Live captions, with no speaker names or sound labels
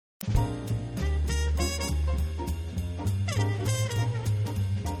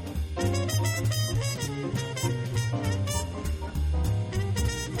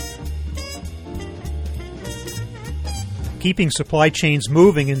Keeping supply chains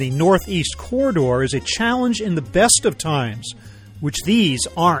moving in the Northeast Corridor is a challenge in the best of times, which these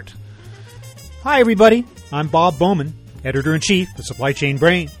aren't. Hi, everybody. I'm Bob Bowman, Editor-in-Chief of Supply Chain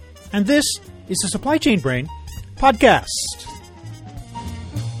Brain, and this is the Supply Chain Brain podcast.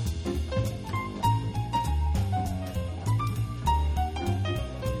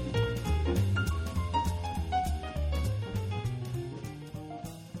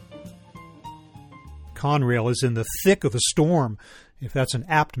 Conrail is in the thick of the storm, if that's an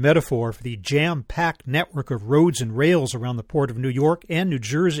apt metaphor for the jam-packed network of roads and rails around the Port of New York and New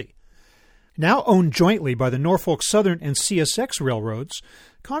Jersey. Now owned jointly by the Norfolk Southern and CSX railroads,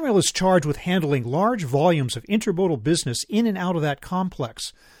 Conrail is charged with handling large volumes of intermodal business in and out of that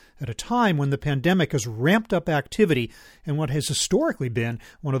complex, at a time when the pandemic has ramped up activity in what has historically been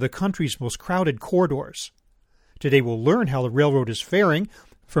one of the country's most crowded corridors. Today we'll learn how the railroad is faring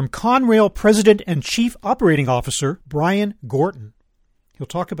from Conrail President and Chief Operating Officer Brian Gorton. He'll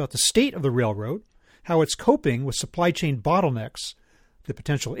talk about the state of the railroad, how it's coping with supply chain bottlenecks, the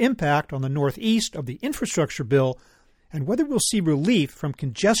potential impact on the Northeast of the infrastructure bill, and whether we'll see relief from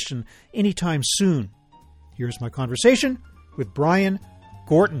congestion anytime soon. Here's my conversation with Brian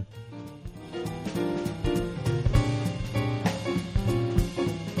Gorton.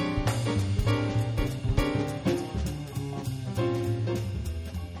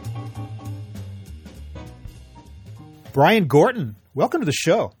 Brian Gorton, welcome to the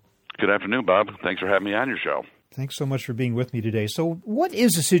show. Good afternoon, Bob. Thanks for having me on your show. Thanks so much for being with me today. So what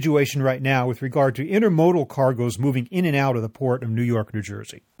is the situation right now with regard to intermodal cargoes moving in and out of the Port of New York, New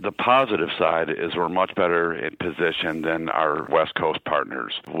Jersey? The positive side is we're much better in position than our West Coast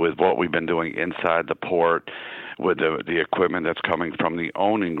partners. With what we've been doing inside the port, with the equipment that's coming from the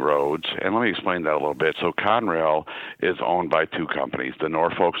owning roads. And let me explain that a little bit. So Conrail is owned by two companies, the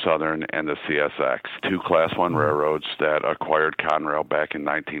Norfolk Southern and the CSX, two Class 1 railroads that acquired Conrail back in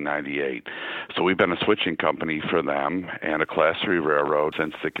 1998. So we've been a switching company for them and a Class 3 railroad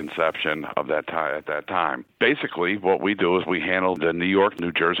since the conception of that at that time. Basically, what we do is we handle the New York,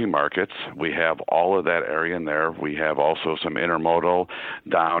 New Jersey markets. We have all of that area in there. We have also some intermodal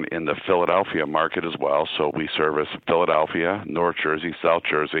down in the Philadelphia market as well. So we service Philadelphia, North Jersey, South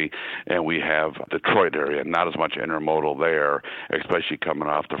Jersey, and we have Detroit area. Not as much intermodal there, especially coming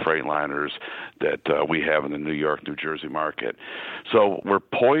off the freight liners that we have in the New York, New Jersey market. So we're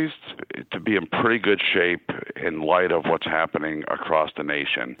poised to be in pretty good shape in light of what's happening across the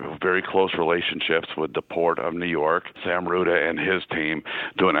nation. Very close relationships with the Port of New York. Sam Ruda and his team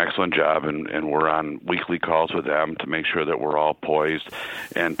do an excellent job, and we're on weekly calls with them to make sure that we're all poised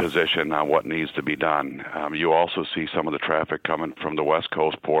and positioned on what needs to be done. You also see some of the traffic coming from the West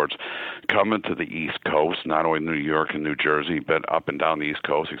Coast ports coming to the East Coast, not only New York and New Jersey, but up and down the East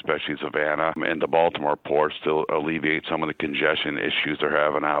Coast, especially Savannah and the Baltimore ports, to alleviate some of the congestion issues they're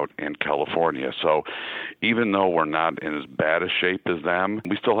having out in California. So even though we're not in as bad a shape as them,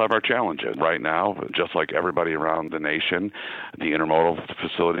 we still have our challenges. Right now, just like everybody around the nation, the intermodal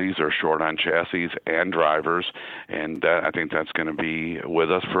facilities are short on chassis and drivers, and I think that's going to be with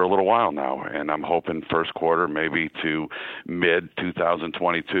us for a little while now. And I'm hoping first quarter, maybe to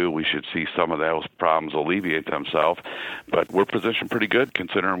mid-2022, we should see some of those problems alleviate themselves. But we're positioned pretty good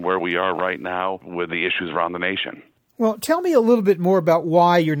considering where we are right now with the issues around the nation. Well, tell me a little bit more about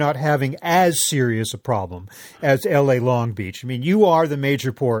why you're not having as serious a problem as L.A. Long Beach. I mean, you are the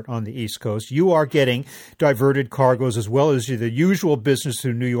major port on the East Coast. You are getting diverted cargoes as well as the usual business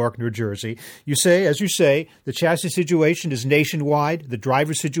through New York, New Jersey. You say, as you say, the chassis situation is nationwide. The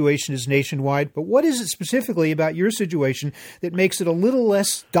driver situation is nationwide. But what is it specifically about your situation that makes it a little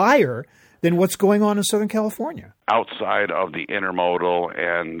less dire than what's going on in Southern California? Outside of the intermodal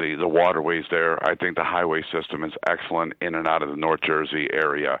and the waterways there, I think the highway system is excellent in and out of the North Jersey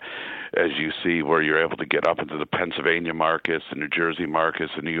area. As you see, where you're able to get up into the Pennsylvania markets, the New Jersey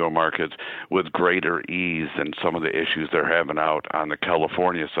markets, the New York markets with greater ease than some of the issues they're having out on the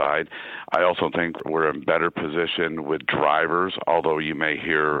California side. I also think we're in better position with drivers, although you may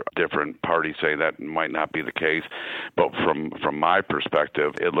hear different parties say that might not be the case. But from my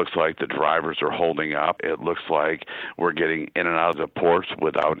perspective, it looks like the drivers are holding up. It looks like we're getting in and out of the ports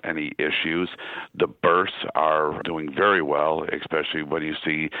without any issues. The berths are doing very well, especially when you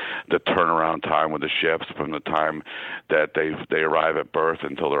see the turnaround time with the ships from the time that they arrive at berth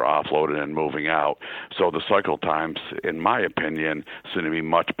until they're offloaded and moving out. So the cycle times, in my opinion, seem to be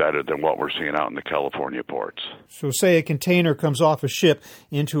much better than what we're seeing out in the California ports. So say a container comes off a ship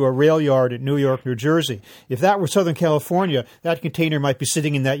into a rail yard at New York, New Jersey. If that were Southern California, that container might be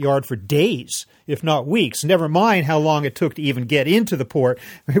sitting in that yard for days, if not weeks. Never mind how long it took to even get into the port.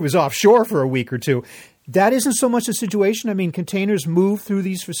 It was offshore for a week or two. That isn't so much the situation. I mean, containers move through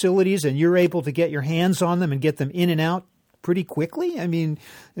these facilities and you're able to get your hands on them and get them in and out pretty quickly. I mean,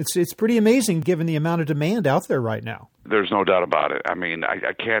 it's pretty amazing given the amount of demand out there right now. There's no doubt about it. I mean,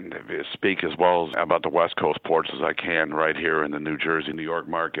 I can't speak as well about the West Coast ports as I can right here in the New Jersey, New York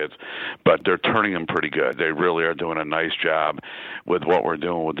markets, but they're turning them pretty good. They really are doing a nice job with what we're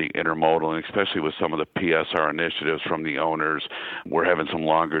doing with the intermodal, and especially with some of the PSR initiatives from the owners. We're having some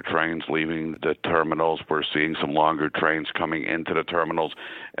longer trains leaving the terminals. We're seeing some longer trains coming into the terminals,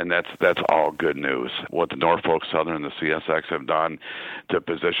 and that's all good news. What the Norfolk Southern and the CSX have done to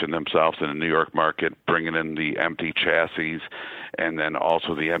position themselves in the New York market, bringing in the empty chassis and then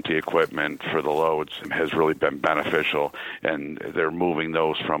also the empty equipment for the loads has really been beneficial, and they're moving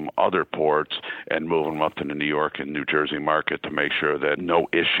those from other ports and moving them up to the New York and New Jersey market to make sure that no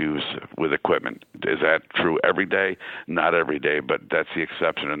issues with equipment. Is that true every day? Not every day, but that's the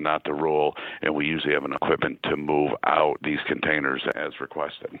exception and not the rule, and we usually have an equipment to move out these containers as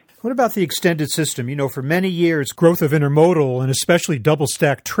requested. What about the extended system? You know, for many years, growth of intermodal and especially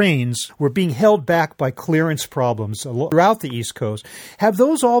double-stack trains were being held back by clearance problems throughout the East Coast. Have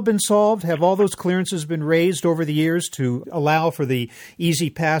those all been solved? Have all those clearances been raised over the years to allow for the easy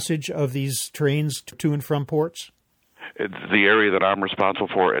passage of these trains to and from ports? It's the area that I'm responsible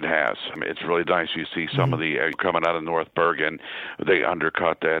for. It has. I mean, it's really nice. You see some of the coming out of North Bergen. They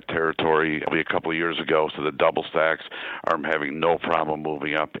undercut that territory a couple of years ago, so the double stacks are having no problem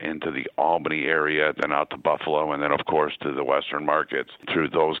moving up into the Albany area, then out to Buffalo, and then, of course, to the western markets through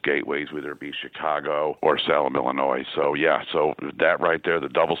those gateways, whether it be Chicago or Salem, Illinois. So, yeah, so that right there, the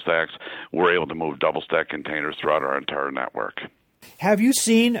double stacks, we're able to move double stack containers throughout our entire network. Have you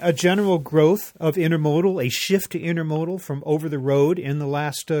seen a general growth of intermodal, a shift to intermodal from over the road in the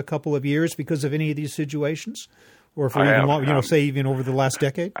last couple of years because of any of these situations? Or for even long, say even over the last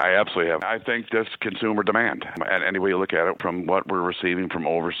decade? I absolutely have. I think that's consumer demand. And any way you look at it, from what we're receiving from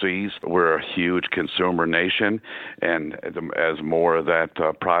overseas, we're a huge consumer nation. And as more of that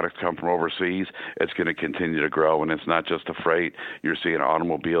product come from overseas, it's going to continue to grow. And it's not just the freight. You're seeing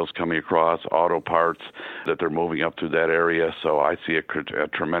automobiles coming across, auto parts, that they're moving up through that area. So I see a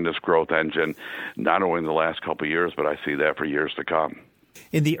tremendous growth engine, not only in the last couple of years, but I see that for years to come.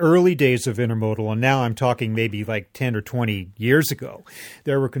 In the early days of intermodal, and now I'm talking maybe like 10 or 20 years ago,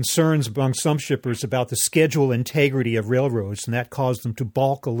 there were concerns among some shippers about the schedule integrity of railroads, and that caused them to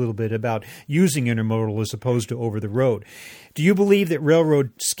balk a little bit about using intermodal as opposed to over the road. Do you believe that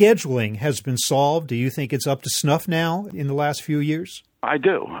railroad scheduling has been solved? Do you think it's up to snuff now in the last few years? I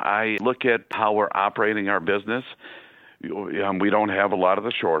do. I look at how we're operating our business. We don't have a lot of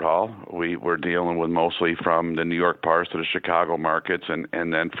the short haul. We're dealing with mostly from the New York parts to the Chicago markets and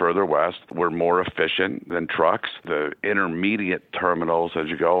then further west. We're more efficient than trucks. The intermediate terminals, as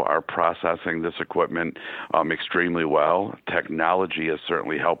you go, are processing this equipment extremely well. Technology has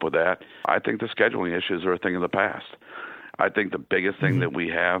certainly helped with that. I think the scheduling issues are a thing of the past. I think the biggest thing that we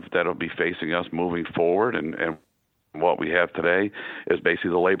have that'll be facing us moving forward and what we have today is basically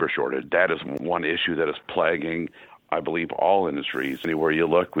the labor shortage. That is one issue that is plaguing, I believe, all industries. Anywhere you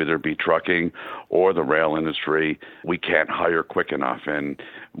look, whether it be trucking or the rail industry, we can't hire quick enough. And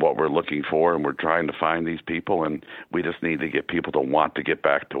what we're looking for, and we're trying to find these people, and we just need to get people to want to get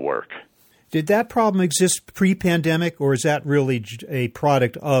back to work. Did that problem exist pre-pandemic, or is that really a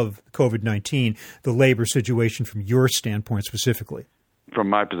product of COVID-19, the labor situation from your standpoint specifically? From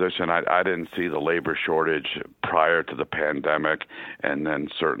my position, I didn't see the labor shortage prior to the pandemic, and then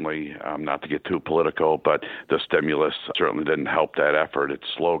certainly, not to get too political, but the stimulus certainly didn't help that effort. It's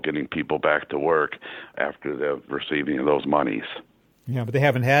slow getting people back to work after the receiving of those monies. Yeah, but they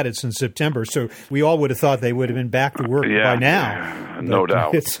haven't had it since September, so we all would have thought they would have been back to work by now. No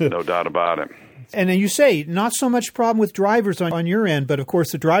doubt. No doubt about it. And then you say, not so much problem with drivers on your end, but of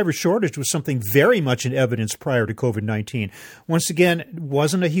course the driver shortage was something very much in evidence prior to COVID-19. Once again,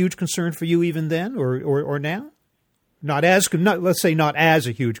 wasn't a huge concern for you even then or now? Let's say not as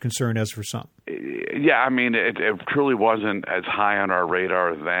a huge concern as for some. Yeah, I mean, it truly wasn't as high on our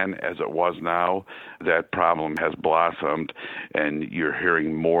radar then as it was now. That problem has blossomed, and you're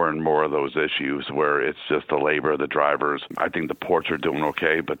hearing more and more of those issues where it's just the labor of the drivers. I think the ports are doing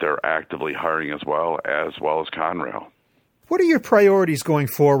okay, but they're actively hiring as well as Conrail. What are your priorities going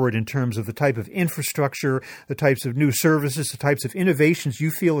forward in terms of the type of infrastructure, the types of new services, the types of innovations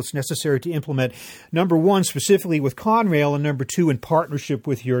you feel it's necessary to implement? Number one, specifically with Conrail, and number two, in partnership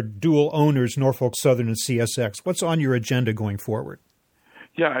with your dual owners, Norfolk Southern and CSX. What's on your agenda going forward?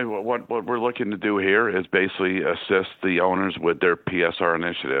 Yeah, what we're looking to do here is basically assist the owners with their PSR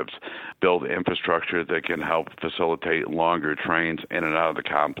initiatives, build infrastructure that can help facilitate longer trains in and out of the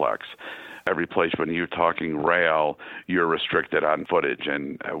complex. every place. When you're talking rail, you're restricted on footage,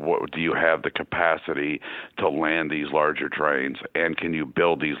 and what do you have the capacity to land these larger trains, and can you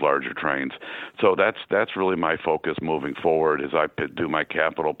build these larger trains? So that's really my focus moving forward as I do my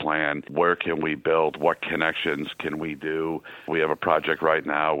capital plan. Where can we build? What connections can we do? We have a project right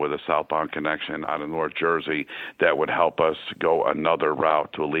now with a southbound connection out of North Jersey that would help us go another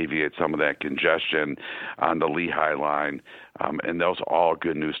route to alleviate some of that congestion on the Lehigh line. And those are all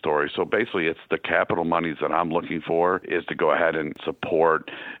good news stories. So basically, it's the capital monies that I'm looking for is to go ahead and support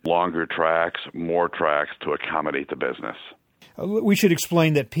longer tracks, more tracks to accommodate the business. We should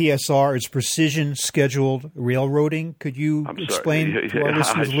explain that PSR is precision scheduled railroading. Could you explain to our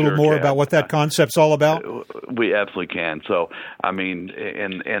listeners a little more about what that concept's all about? We absolutely can. So, I mean,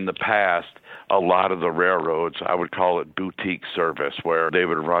 in the past, a lot of the railroads, I would call it boutique service, where they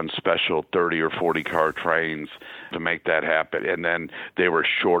would run special 30 or 40 car trains to make that happen. And then they were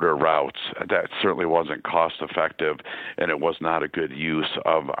shorter routes. That certainly wasn't cost effective, and it was not a good use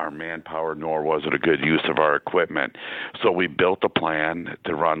of our manpower, nor was it a good use of our equipment. So we built a plan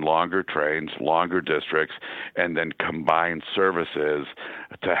to run longer trains, longer districts, and then combine services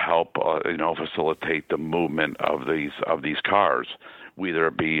to help facilitate the movement of these cars, whether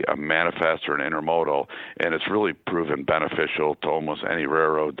it be a manifest or an intermodal, and it's really proven beneficial to almost any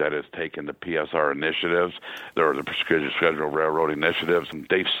railroad that has taken the PSR initiatives. There are the scheduled railroad initiatives, and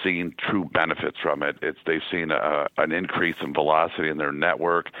they've seen true benefits from it. They've seen an increase in velocity in their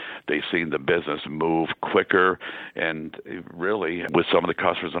network. They've seen the business move quicker, and really, with some of the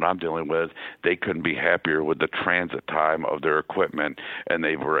customers that I'm dealing with, they couldn't be happier with the transit time of their equipment, and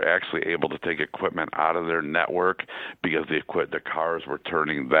they were actually able to take equipment out of their network because the cars were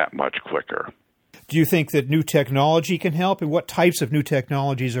turning that much quicker. Do you think that new technology can help? And what types of new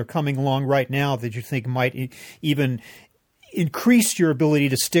technologies are coming along right now that you think might even increase your ability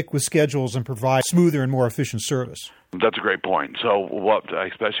to stick with schedules and provide smoother and more efficient service? That's a great point. So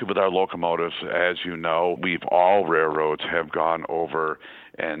especially with our locomotives, as you know, all railroads have gone over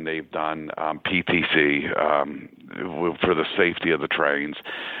and they've done PTC for the safety of the trains.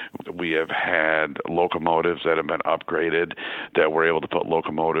 We have had locomotives that have been upgraded that we're able to put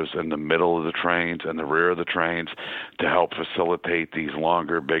locomotives in the middle of the trains and the rear of the trains to help facilitate these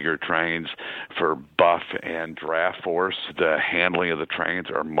longer, bigger trains for buff and draft force. The handling of the trains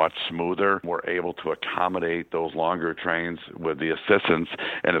are much smoother. We're able to accommodate those longer trains with the assistance,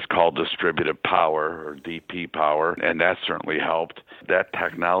 and it's called distributed power or DP power, and that certainly helped. That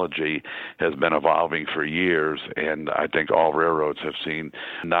technology has been evolving for years, and I think all railroads have seen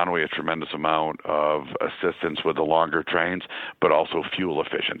not only a tremendous amount of assistance with the longer trains, but also fuel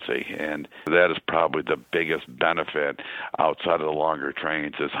efficiency. And that is probably the biggest benefit outside of the longer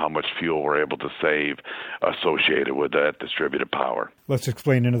trains is how much fuel we're able to save associated with that distributed power. Let's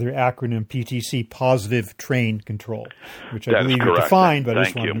explain another acronym, PTC, Positive Train Control, which I believe you correct. defined, but I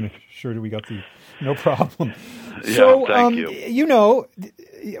just wanted to make sure that we got no problem. So, thank you.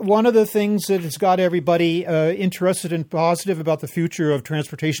 One of the things that has got everybody interested and positive about the future of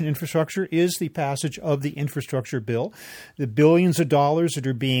transportation infrastructure is the passage of the infrastructure bill, the billions of dollars that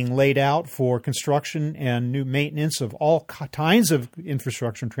are being laid out for construction and new maintenance of all kinds of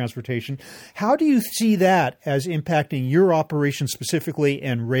infrastructure and transportation. How do you see that as impacting your operation specifically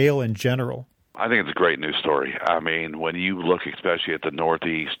and rail in general? I think it's a great news story. I mean, when you look especially at the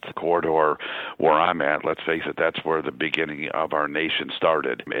Northeast corridor where I'm at, let's face it, that's where the beginning of our nation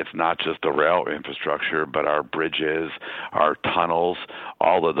started. It's not just the rail infrastructure, but our bridges, our tunnels,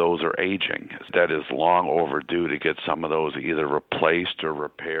 all of those are aging. That is long overdue to get some of those either replaced or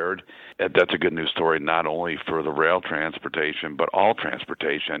repaired. That's a good news story, not only for the rail transportation, but all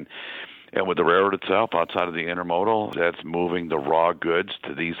transportation. And with the railroad itself, outside of the intermodal, that's moving the raw goods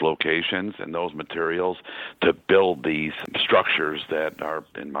to these locations and those materials to build these structures that are,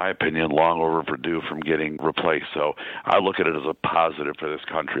 in my opinion, long overdue from getting replaced. So I look at it as a positive for this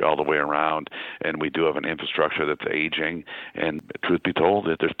country all the way around. And we do have an infrastructure that's aging. And truth be told,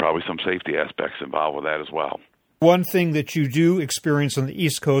 there's probably some safety aspects involved with that as well. One thing that you do experience on the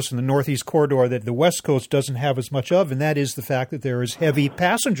East Coast and the Northeast corridor that the West Coast doesn't have as much of, and that is the fact that there is heavy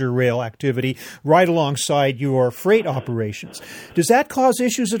passenger rail activity right alongside your freight operations. Does that cause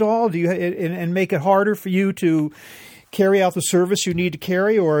issues at all? Do you and make it harder for you to carry out the service you need to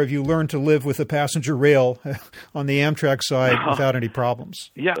carry, or have you learned to live with the passenger rail on the Amtrak side without any problems?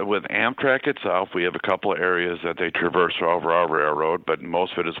 Yeah, with Amtrak itself, we have a couple of areas that they traverse over our railroad, but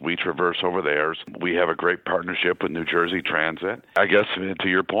most of it is we traverse over theirs. We have a great partnership with New Jersey Transit. I guess to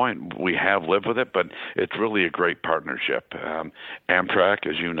your point, we have lived with it, but it's really a great partnership. Amtrak,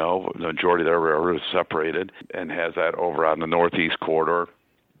 as you know, the majority of their railroad is separated and has that over on the Northeast corridor.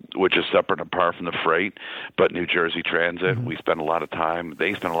 which is separate and apart from the freight. But New Jersey Transit, we spend a lot of time,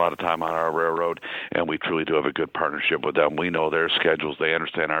 they spend a lot of time on our railroad, and we truly do have a good partnership with them. We know their schedules, they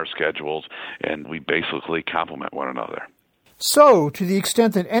understand our schedules, and we basically complement one another. So, to the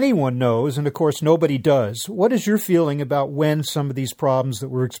extent that anyone knows, and of course nobody does, what is your feeling about when some of these problems that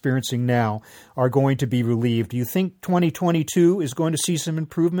we're experiencing now are going to be relieved? Do you think 2022 is going to see some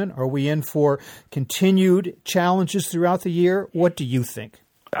improvement? Are we in for continued challenges throughout the year? What do you think?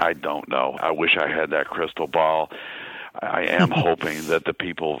 I don't know. I wish I had that crystal ball. I am hoping that the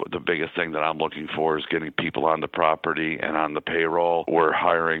biggest thing that I'm looking for is getting people on the property and on the payroll. We're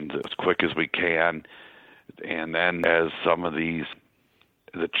hiring as quick as we can. And then as some of the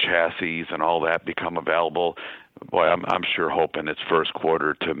chassis and all that become available, boy, I'm sure hoping it's first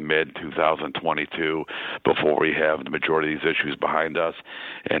quarter to mid-2022 before we have the majority of these issues behind us.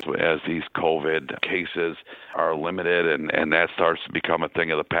 And as these COVID cases are limited and that starts to become a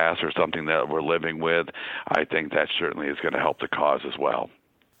thing of the past or something that we're living with, I think that certainly is going to help the cause as well.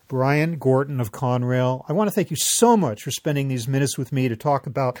 Brian Gorton of Conrail, I want to thank you so much for spending these minutes with me to talk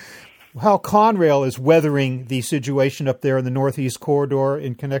about how Conrail is weathering the situation up there in the Northeast Corridor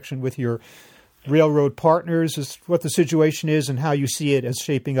in connection with your railroad partners, is what the situation is and how you see it as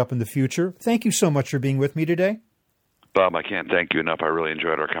shaping up in the future. Thank you so much for being with me today. Bob, I can't thank you enough. I really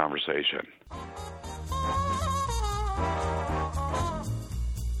enjoyed our conversation.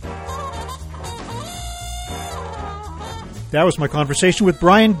 That was my conversation with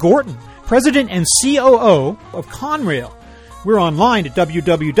Brian Gorton, President and COO of Conrail. We're online at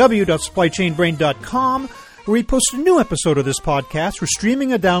www.supplychainbrain.com, where we post a new episode of this podcast. We're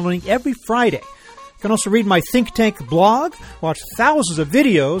streaming and downloading every Friday. You can also read my Think Tank blog, watch thousands of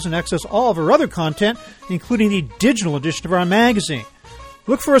videos, and access all of our other content, including the digital edition of our magazine.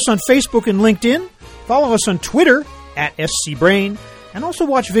 Look for us on Facebook and LinkedIn. Follow us on Twitter at SCBrain, and also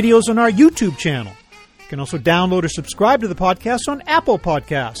watch videos on our YouTube channel. You can also download or subscribe to the podcast on Apple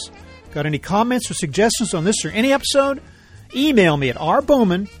Podcasts. Got any comments or suggestions on this or any episode? Email me at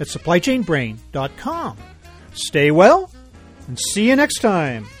rbowman@supplychainbrain.com. Stay well, and see you next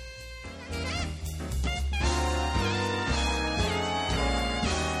time.